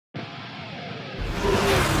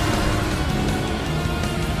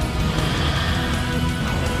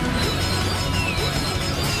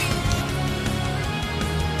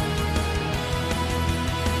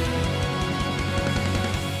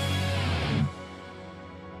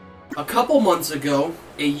A couple months ago,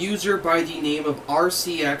 a user by the name of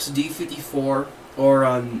RCXD54,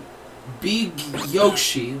 or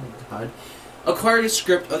BeegYoshi, oh God, acquired a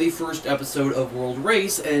script of the first episode of World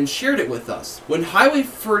Race and shared it with us. When Highway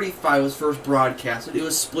 35 was first broadcasted, it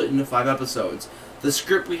was split into 5 episodes. The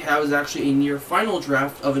script we have is actually a near final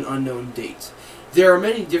draft of an unknown date. There are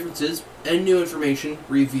many differences and new information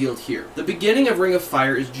revealed here. The beginning of Ring of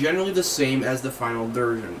Fire is generally the same as the final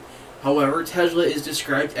version. However, Tesla is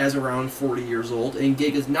described as around 40 years old, and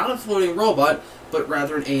Gig is not a floating robot, but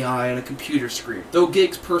rather an AI on a computer screen. Though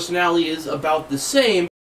Gig's personality is about the same,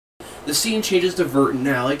 the scene changes to Vert and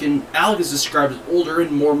Alec, and Alec is described as older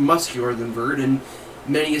and more muscular than Vert, and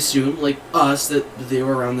many assume, like us, that they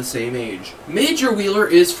were around the same age. Major Wheeler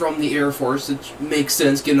is from the Air Force, which makes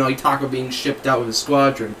sense given like talk about being shipped out with a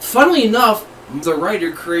squadron. Funnily enough, the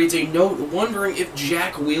writer creates a note wondering if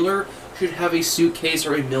Jack Wheeler should have a suitcase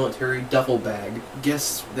or a military duffel bag.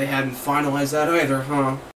 Guess they hadn't finalized that either,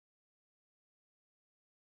 huh?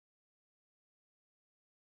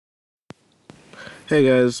 Hey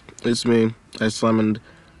guys, it's me, Ice Lemon,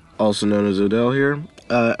 also known as Odell here.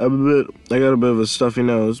 I got a bit of a stuffy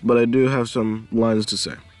nose, but I do have some lines to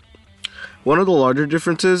say. One of the larger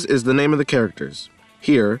differences is the name of the characters.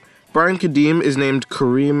 Here, Brian Kadeem is named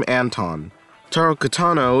Kareem Anton. Taro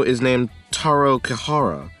Katano is named Taro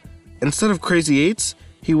Kihara. Instead of Crazy Eights,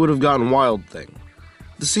 he would have gotten Wild Thing.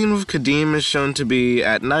 The scene with Kadeem is shown to be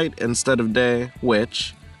at night instead of day,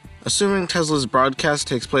 which, assuming Tesla's broadcast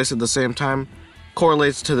takes place at the same time,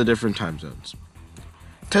 correlates to the different time zones.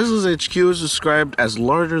 Tesla's HQ is described as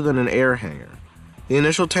larger than an air hangar. The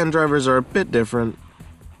initial 10 drivers are a bit different,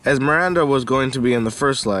 as Miranda was going to be in the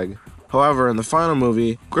first leg. However, in the final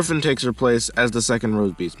movie, Griffin takes her place as the second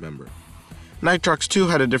Rose Beast member. Nitrox 2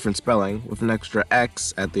 had a different spelling, with an extra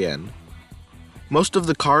X at the end. Most of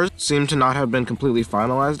the cars seem to not have been completely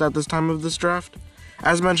finalized at this time of this draft.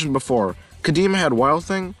 As mentioned before, Kadeem had Wild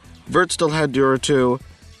Thing, Vert still had Dura 2,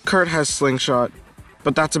 Kurt has Slingshot,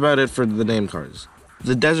 but that's about it for the name cards.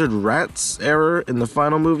 The Desert Rats error in the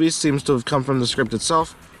final movie seems to have come from the script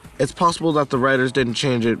itself. It's possible that the writers didn't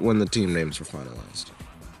change it when the team names were finalized.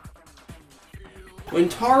 When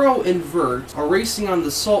Taro and Vert are racing on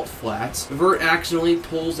the salt flats, Vert accidentally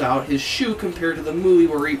pulls out his shoe compared to the movie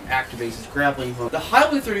where he activates his grappling hook. The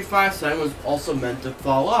Highway 35 sign was also meant to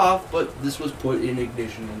fall off, but this was put in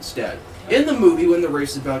ignition instead. In the movie, when the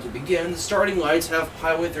race is about to begin, the starting lights have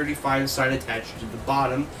Highway 35 sign attached to the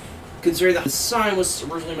bottom. Considering that the sign was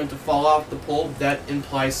originally meant to fall off the pole, that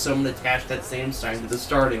implies someone attached that same sign to the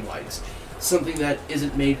starting lights, something that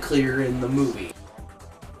isn't made clear in the movie.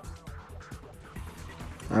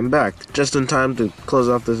 I'm back, just in time to close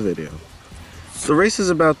off this video. The race is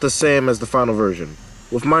about the same as the final version,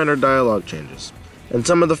 with minor dialogue changes, and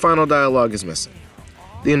some of the final dialogue is missing.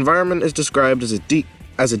 The environment is described as a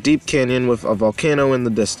deep canyon with a volcano in the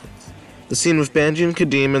distance. The scene with Banji and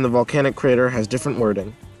Kadeem in the volcanic crater has different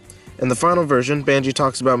wording. In the final version, Banji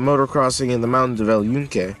talks about motocrossing in the mountains of El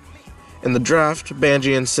Yunque. In the draft,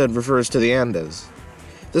 Banji instead refers to the Andes.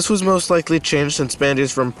 This was most likely changed since Banji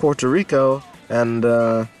is from Puerto Rico, and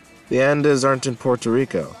the Andes aren't in Puerto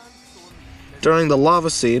Rico. During the lava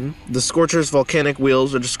scene, the Scorcher's volcanic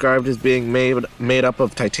wheels are described as being made up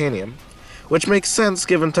of titanium, which makes sense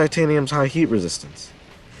given titanium's high heat resistance.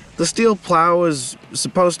 The steel plow is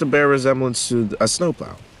supposed to bear resemblance to a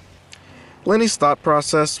snowplow. Lenny's thought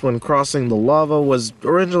process when crossing the lava was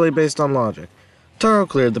originally based on logic. Taro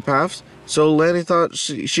cleared the paths, so Lenny thought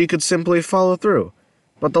she could simply follow through.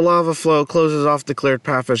 But the lava flow closes off the cleared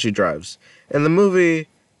path as she drives. In the movie,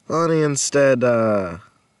 Lonnie instead,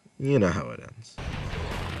 you know how it ends.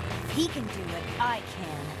 If he can do it, I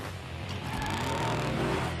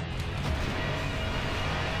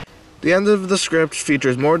can. The end of the script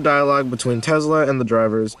features more dialogue between Tesla and the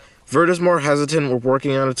drivers. Vert is more hesitant with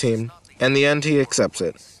working on a team. And the end, he accepts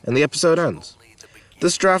it, and the episode ends.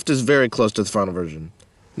 This draft is very close to the final version.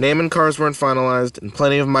 Name and cars weren't finalized, and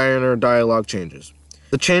plenty of minor dialogue changes.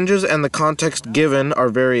 The changes and the context given are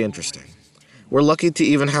very interesting. We're lucky to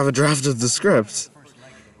even have a draft of the script.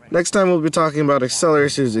 Next time we'll be talking about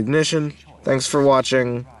accelerators ignition. Thanks for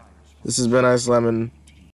watching. This has been Ice Lemon.